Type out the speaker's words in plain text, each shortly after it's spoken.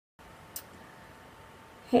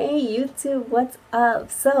Hey YouTube, what's up?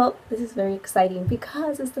 So this is very exciting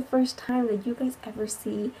because it's the first time that you guys ever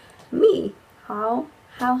see me. How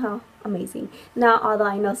amazing. Now, although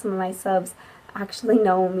I know some of my subs actually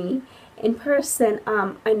know me in person,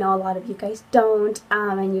 I know a lot of you guys don't,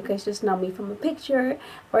 and you guys just know me from a picture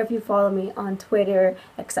or if you follow me on Twitter,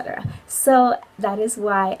 etc. So that is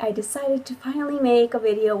why I decided to finally make a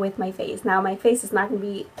video with my face. Now my face is not going to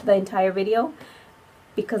be the entire video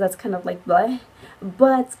because that's kind of like blah,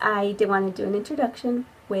 but I did want to do an introduction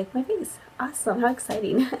with my face. Awesome, how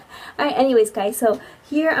exciting. Alright, anyways guys, so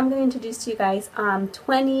here I'm going to introduce to you guys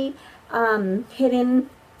 20 hidden,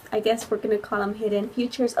 I guess we're going to call them hidden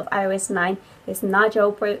features of iOS 9. It's not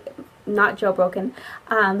jailbroken.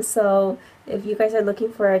 So if you guys are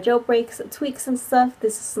looking for jailbreaks, tweaks and stuff,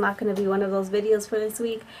 this is not going to be one of those videos for this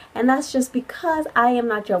week. And that's just because I am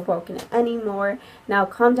not jailbroken anymore. Now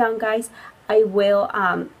calm down guys. I will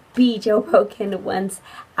be jailbroken once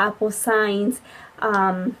Apple signs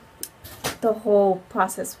the whole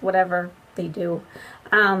process, whatever they do.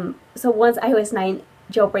 So once iOS 9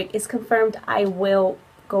 jailbreak is confirmed, I will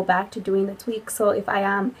go back to doing the tweaks. So if I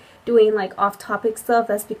am doing like off-topic stuff,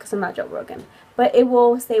 that's because I'm not jailbroken. But it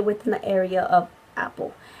will stay within the area of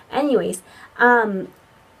Apple. Anyways, I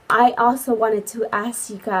also wanted to ask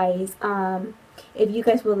you guys if you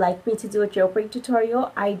guys would like me to do a jailbreak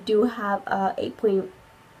tutorial. I do have a 8 point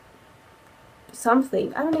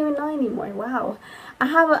something. I don't even know anymore. Wow. I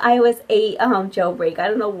have an iOS 8 jailbreak. I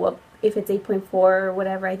don't know if it's 8.4 or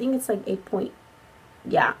whatever. I think it's like 8 point.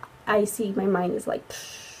 Yeah, I see my mind is like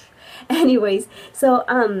psh. Anyways, so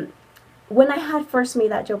when I had first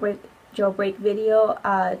made that jailbreak video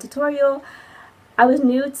tutorial, I was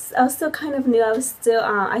new. I was still kind of new. I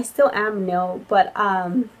still am new, but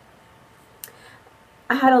I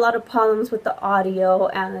had a lot of problems with the audio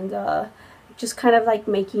and just kind of like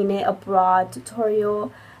making it a broad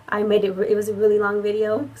tutorial. I made it, it was a really long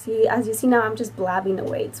video. See, as you see now, I'm just blabbing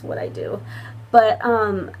away. It's what I do. But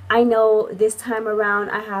I know this time around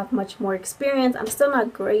I have much more experience. I'm still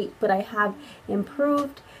not great, but I have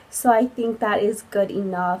improved. So I think that is good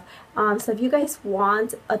enough. So if you guys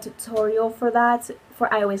want a tutorial for that, for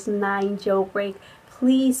iOS 9 jailbreak,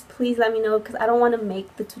 please let me know, because I don't want to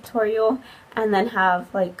make the tutorial and then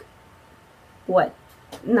have like what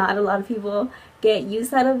not a lot of people get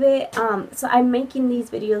use out of it. So I'm making these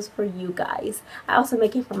videos for you guys. I also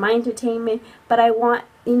make it for my entertainment, but I want,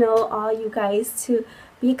 you know, all you guys to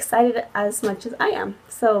be excited as much as I am.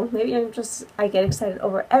 So maybe I get excited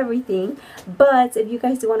over everything, but if you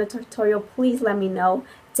guys do want a tutorial, please let me know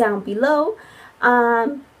down below.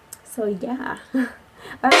 So yeah.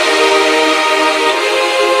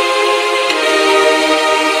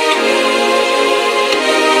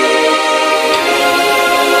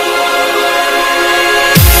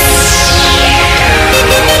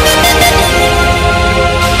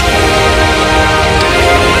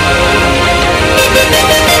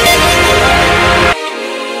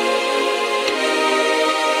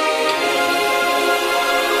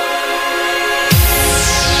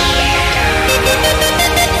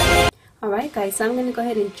 Alright guys, so I'm going to go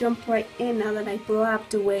ahead and jump right in now that I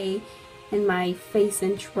blabbed away in my face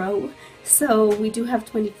intro. So we do have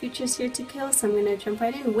 20 features here to kill, so I'm going to jump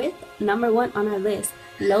right in with number 1 on our list,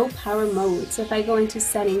 low power mode. So if I go into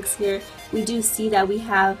settings here, we do see that we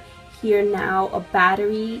have here now a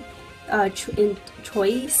battery in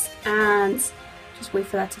choice, and just wait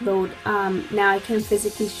for that to load. Now I can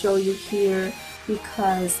physically show you here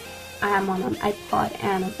because I am on an iPod,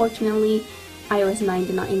 and unfortunately iOS 9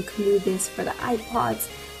 did not include this for the iPods.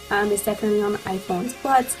 It's definitely on the iPhones,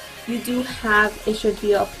 but you do have, it should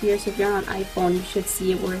be up here, so if you're on an iPhone you should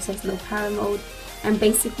see it where it says low power mode, and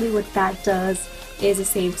basically what that does is it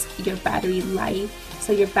saves your battery life,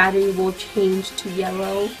 so your battery will change to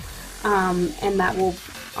yellow, and that will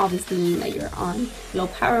obviously mean that you're on low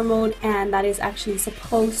power mode, and that is actually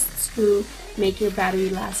supposed to make your battery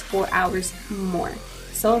last 4 hours more.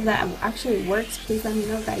 So if that actually works, please let me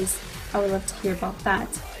know guys. I would love to hear about that.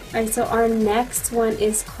 Alright, so our next one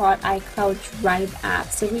is called iCloud Drive app.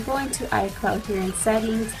 So we go into iCloud here in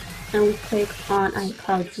settings and we click on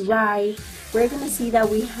iCloud Drive. We're going to see that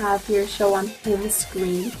we have here show on home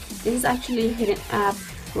screen. This is actually a hidden app.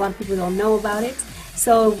 A lot of people don't know about it.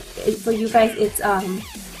 So for you guys it's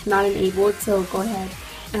not enabled, so go ahead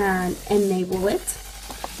and enable it.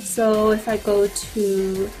 So if I go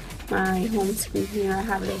to my home screen here, I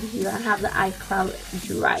have it over here. I have the iCloud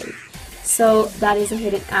Drive. So that is a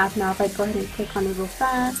hidden app. Now if I go ahead and click on it real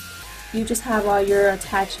fast, you just have all your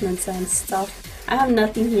attachments and stuff. I have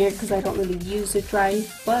nothing here because I don't really use the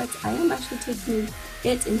drive, but I am actually taking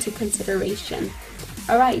it into consideration.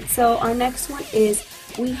 Alright, so our next one is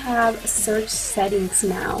we have search settings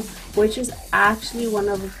now, which is actually one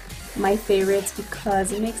of my favorites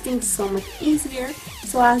because it makes things so much easier.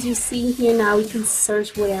 So as you see here now, we can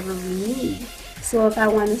search whatever we need. So if I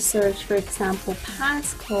want to search, for example,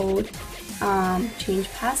 passcode, change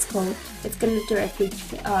passcode, it's going to directly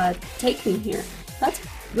take me here. That's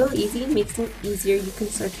really easy. It makes it easier. You can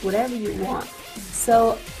search whatever you want.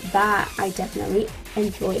 So that I definitely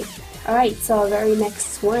enjoy. Alright, so our very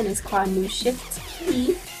next one is called new shift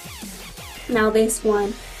key. Now this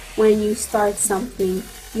one, when you start something,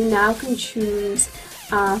 you now can choose,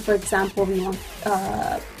 for example, if you want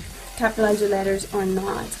capitalize your letters or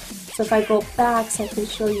not. So if I go back, so I can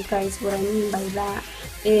show you guys what I mean by that,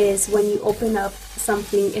 is when you open up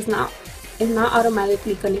something, it's not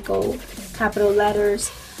automatically going to go capital letters,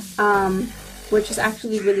 which is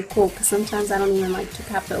actually really cool because sometimes I don't even like to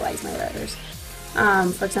capitalize my letters.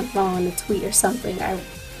 For example, I want to tweet or something, I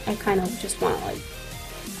kind of just want like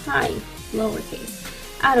hi,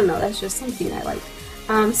 lowercase. I don't know, that's just something I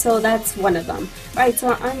like. So that's one of them. Alright,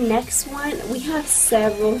 so our next one, we have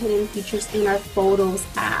several hidden features in our Photos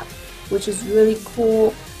app, which is really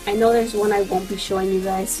cool. I know there's one I won't be showing you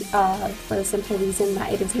guys for the simple reason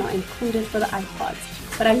that it is not included for the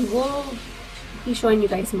iPods, but I will be showing you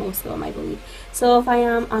guys most of them, I believe. So if I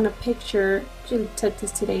am on a picture, I took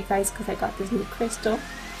this today, guys, because I got this new crystal,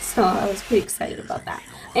 so I was pretty excited about that.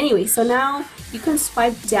 Anyway, so now you can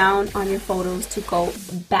swipe down on your photos to go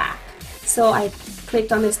back. So I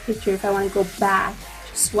clicked on this picture. If I want to go back,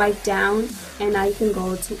 just swipe down, and now you can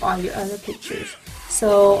go to all your other pictures.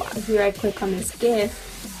 So here I click on this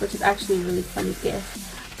GIF, which is actually a really funny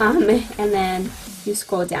GIF, and then you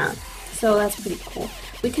scroll down. So that's pretty cool.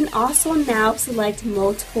 We can also now select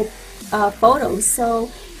multiple photos. So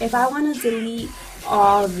if I want to delete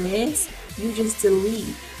all this, you just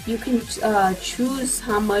delete. You can choose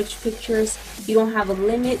how much pictures. You don't have a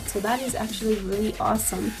limit, so that is actually really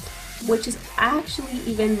awesome, which is actually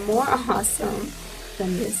even more awesome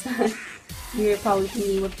than this. You're probably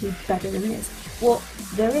thinking would be better than this. Well,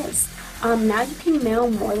 there is. Now you can mail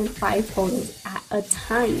more than 5 photos at a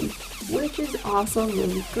time, which is also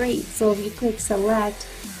really great. So if you click select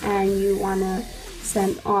and you want to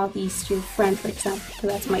send all these to your friend, for example, because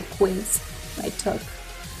that's my quiz I took,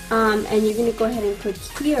 and you're going to go ahead and click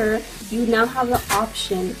here, you now have the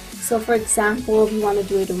option. So for example, if you want to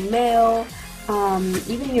do it in mail,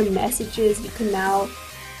 even your messages, you can now,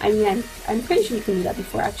 I mean, I'm pretty sure you can do that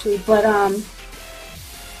before actually, but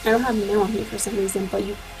I don't have mail on here for some reason, but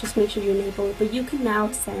you just make sure you enable it. But you can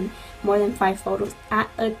now send more than 5 photos at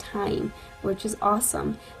a time, which is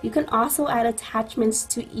awesome. You can also add attachments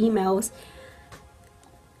to emails.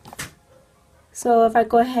 So if I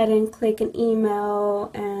go ahead and click an email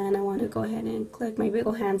and I want to go ahead and click, my big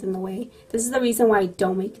ol' hand's in the way. This is the reason why I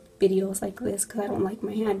don't make videos like this, because I don't like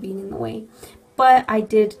my hand being in the way. But I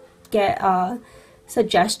did get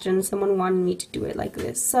suggestions. Someone wanted me to do it like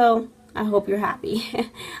this, so I hope you're happy.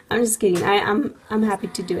 I'm just kidding. I'm happy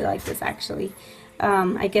to do it like this actually.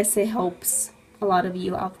 I guess it helps a lot of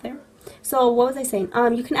you out there. So what was I saying?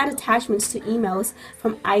 You can add attachments to emails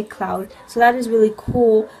from iCloud. So that is really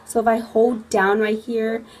cool. So if I hold down right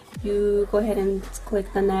here, you go ahead and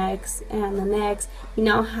click the next and the next. You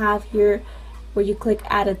now have here where you click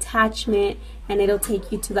add attachment, and it'll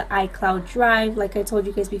take you to the iCloud drive. Like I told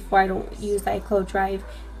you guys before, I don't use the iCloud drive,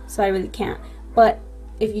 so I really can't. But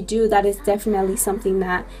if you do, that is definitely something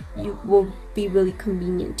that you will be really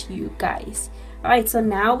convenient to you guys. Alright, so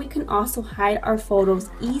now we can also hide our photos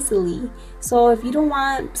easily. So if you don't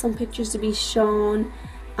want some pictures to be shown,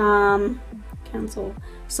 cancel.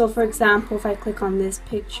 So for example, if I click on this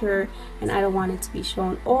picture and I don't want it to be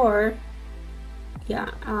shown, or yeah,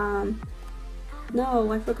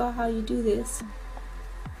 no, I forgot how you do this.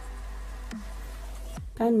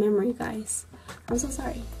 Bad memory, guys. I'm so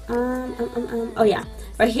sorry. Oh yeah,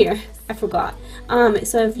 right here. I forgot.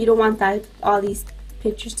 So if you don't want that, all these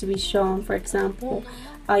pictures to be shown, for example,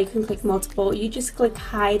 you can click multiple. You just click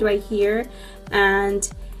hide right here, and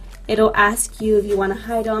it'll ask you if you want to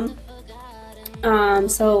hide them.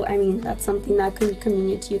 So I mean, that's something that could be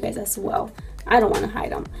convenient to you guys as well. I don't want to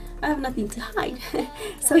hide them. I have nothing to hide.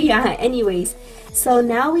 So yeah, anyways, so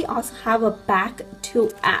now we also have a back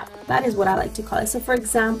to app. That is what I like to call it. So for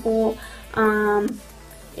example,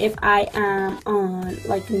 if I am on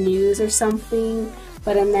like news or something,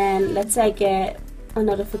 but and then let's say I get a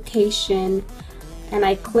notification and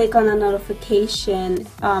I click on a notification,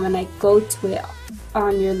 and I go to it,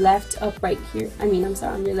 on your left up right here, on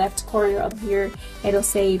your left corner up here, it'll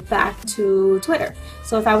say back to Twitter.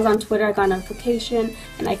 So if I was on Twitter, I got a notification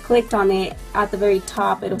and I clicked on it, at the very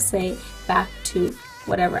top it'll say back to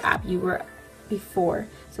whatever app you were before.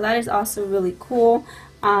 So that is also really cool.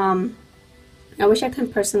 I wish I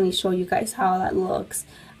could personally show you guys how that looks,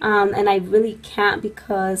 and I really can't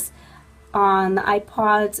because on the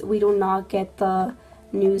iPods we do not get the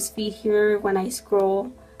news feed here when I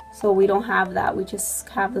scroll, so we don't have that. We just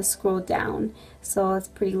have the scroll down, so it's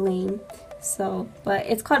pretty lame. So, but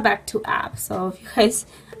it's called back to app, so if you guys,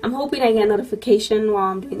 I'm hoping I get a notification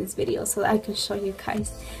while I'm doing this video so that I can show you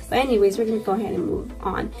guys. But anyways, we're gonna go ahead and move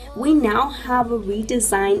on. We now have a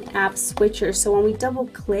redesigned app switcher, so when we double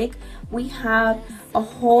click, we have a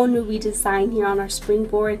whole new redesign here on our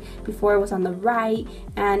springboard. Before it was on the right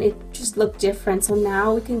and it just looked different, so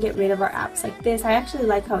now we can get rid of our apps like this. I actually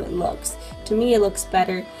like how it looks. To me, it looks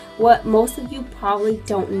better. What most of you probably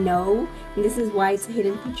don't know, and this is why it's a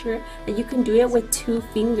hidden feature, that you can do it with 2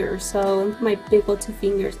 fingers. So look at my big old 2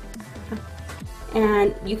 fingers,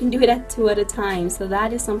 and you can do it at 2 at a time. So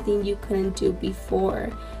that is something you couldn't do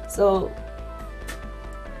before. So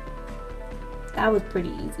that was pretty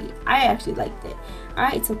easy. I actually liked it.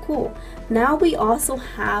 Alright, so cool. Now we also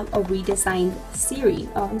have a redesigned Siri.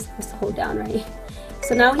 Oh, I'm supposed to hold down, right?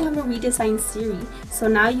 So now we have a redesigned Siri. So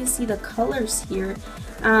now you see the colors here.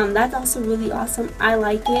 That's also really awesome. I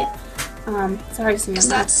like it. Sorry, Siri. Is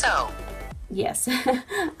that so? Yes.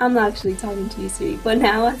 I'm not actually talking to you, Siri. But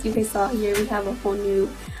now, as you guys saw here, we have a whole new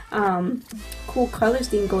cool colors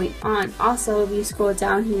thing going on. Also, if you scroll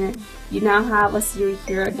down here, you now have a Siri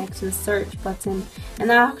here next to the search button, and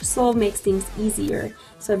that also makes things easier.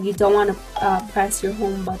 So if you don't want to press your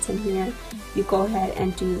home button here, you go ahead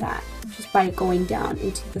and do that just by going down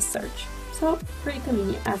into the search. So pretty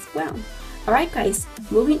convenient as well. Alright guys,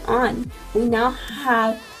 moving on. We now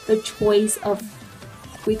have the choice of,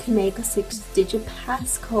 we can make a 6-digit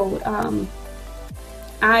passcode.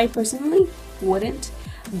 I personally wouldn't,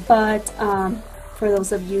 but for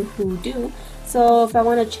those of you who do, so if I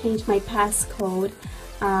want to change my passcode,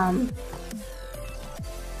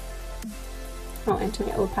 I'll enter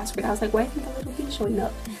my old password. I was like, why isn't the little thing showing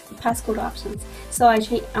up? The passcode options. So I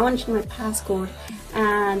want to change my passcode,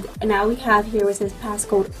 and now we have here where it says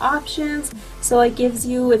passcode options. So it gives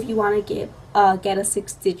you, if you want to get a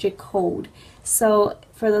 6-digit code. So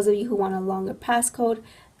for those of you who want a longer passcode,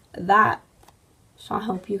 that shall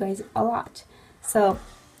help you guys a lot. So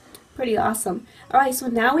pretty awesome. Alright, so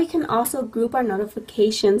now we can also group our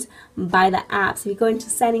notifications by the app. So if you go into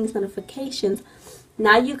settings, notifications,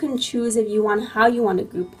 now you can choose if you want, how you want to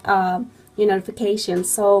group your notifications.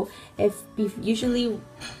 So if usually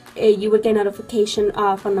you would get notification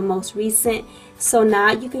from the most recent, so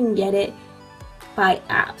now you can get it by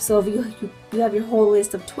app. So if you have your whole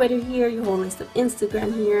list of Twitter here, your whole list of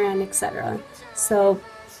Instagram here, and etc. So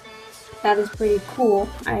that is pretty cool.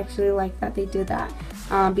 I actually like that they did that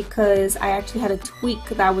because I actually had a tweak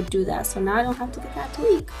that would do that. So now I don't have to get that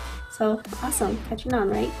tweak. So awesome, catching on,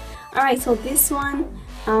 right? Alright, so this one,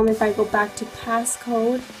 if I go back to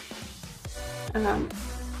passcode,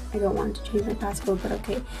 I don't want to change my passcode, but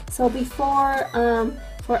okay. So before,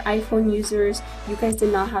 for iPhone users, you guys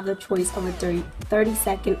did not have the choice of a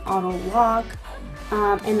 30-second auto lock,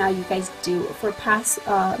 and now you guys do. For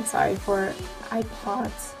for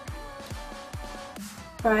iPods.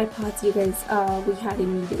 For iPods, you guys, we had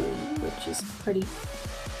immediately, which is pretty,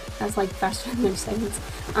 that's like faster than 30 seconds.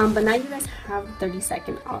 But now you guys have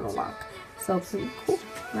 30-second auto lock. So pretty cool,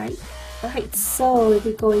 right? Alright, so if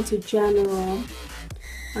we go into general,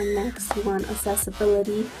 our next one,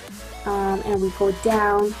 accessibility, and we go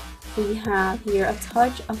down, we have here a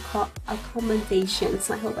touch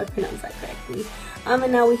accommodations. I hope I pronounced that correctly.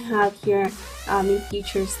 And now we have here new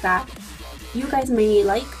features that you guys may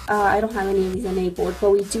like. I don't have any of these enabled,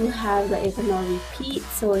 but we do have the ignore repeat.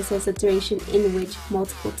 So it says the duration in which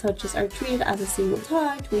multiple touches are treated as a single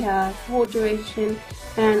touch. We have hold duration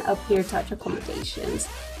and appear touch accommodations.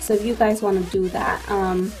 So if you guys want to do that,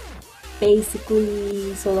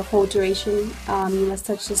 basically, so the whole duration, you must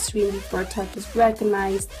touch the screen before a touch is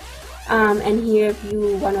recognized. And here, if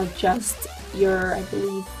you want to adjust your, I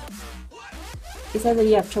believe, it says that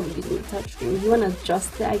you have trouble using the touch screen. If you want to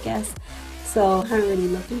adjust it, I guess. So I haven't really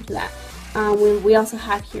looked into that. We also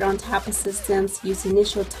have here on tap assistance, use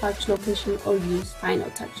initial touch location or use final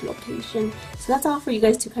touch location. So that's all for you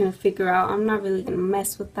guys to kind of figure out. I'm not really going to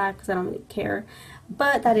mess with that because I don't really care.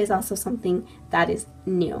 But that is also something that is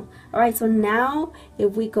new. Alright, so now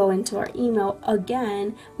if we go into our email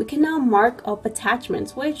again, we can now mark up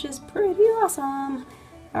attachments, which is pretty awesome.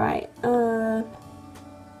 Alright,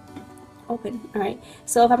 open. Alright,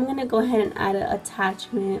 so if I'm going to go ahead and add an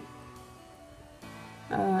attachment,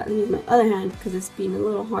 let me use my other hand because it's being a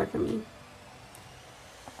little hard for me.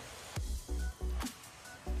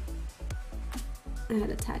 Add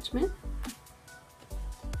attachment.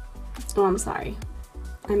 Oh, I'm sorry,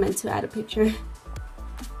 I meant to add a picture.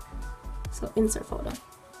 So insert photo.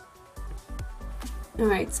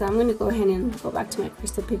 Alright, so I'm going to go ahead and go back to my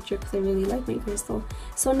crystal picture because I really like my crystal.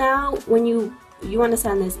 So now when you want to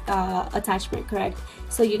send this attachment, correct?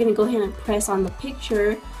 So you're going to go ahead and press on the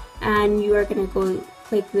picture, and you are going to go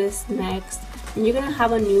click this next, and you're going to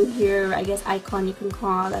have a new here, I guess, icon you can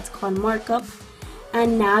call, that's called markup.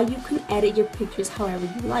 And now you can edit your pictures however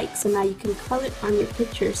you like. So now you can color on your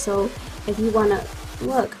picture. So if you want to,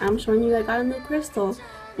 look, I'm showing you I got a new crystal,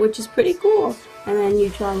 which is pretty cool. And then you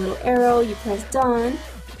draw a little arrow, you press done,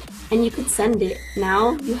 and you can send it.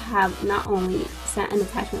 Now you have not only sent an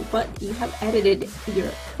attachment, but you have edited your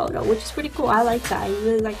photo, which is pretty cool. I like that. I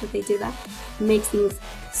really like that they did that. It makes things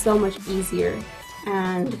so much easier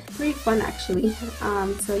and pretty fun actually.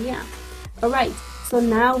 So yeah. Alright, so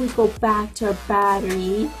now we go back to our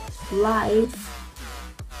battery life.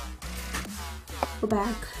 Go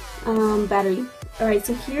back. Battery. Alright,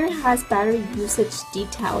 so here it has battery usage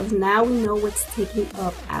details. Now we know what's taking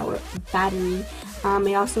up our battery.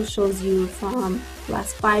 It also shows you from the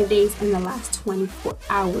last 5 days and the last 24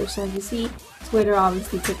 hours. So as you see, Twitter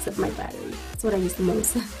obviously takes up my battery. That's what I use the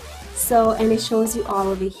most. So, and it shows you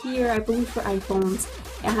all of it here. I believe for iPhones,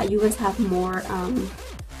 you guys have more,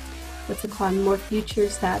 what's it called, more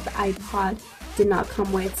features that the iPod did not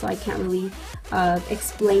come with. So I can't really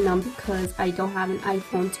explain them because I don't have an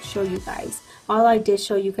iPhone to show you guys. All I did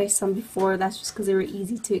show you guys some before, that's just because they were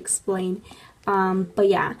easy to explain. But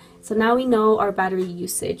yeah, so now we know our battery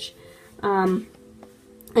usage and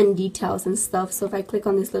details and stuff. So if I click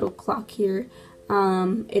on this little clock here,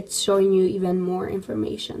 it's showing you even more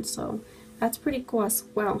information. So that's pretty cool as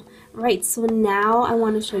well. Right, so now I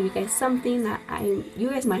want to show you guys something that you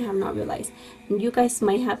guys might have not realized. And you guys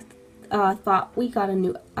might have thought we got a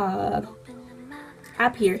new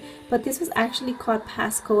app here, but this was actually called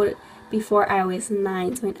passcode before iOS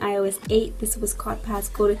 9. So in iOS 8 this was called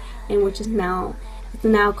passcode, and which is now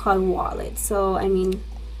called wallet. So I mean,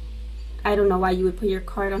 I don't know why you would put your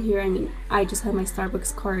card on here. I mean, I just have my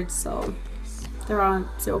Starbucks card, so they're on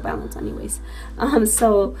zero balance anyways.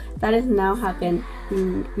 So that is now have been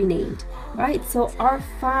renamed. Right, so our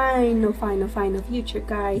final future,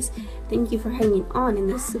 guys. Thank you for hanging on in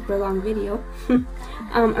this super long video.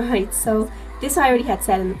 Alright, so this I already had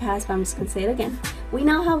said in the past, but I'm just gonna say it again. We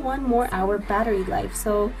now have 1 more hour battery life,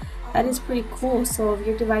 so that is pretty cool. So if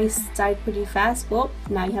your device died pretty fast, well,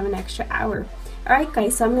 now you have an extra hour. Alright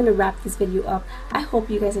guys, so I'm gonna wrap this video up. I hope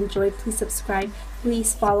you guys enjoyed. Please subscribe.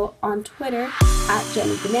 Please follow on Twitter at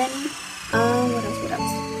Venemy. What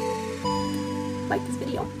else? Like this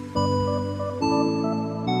video.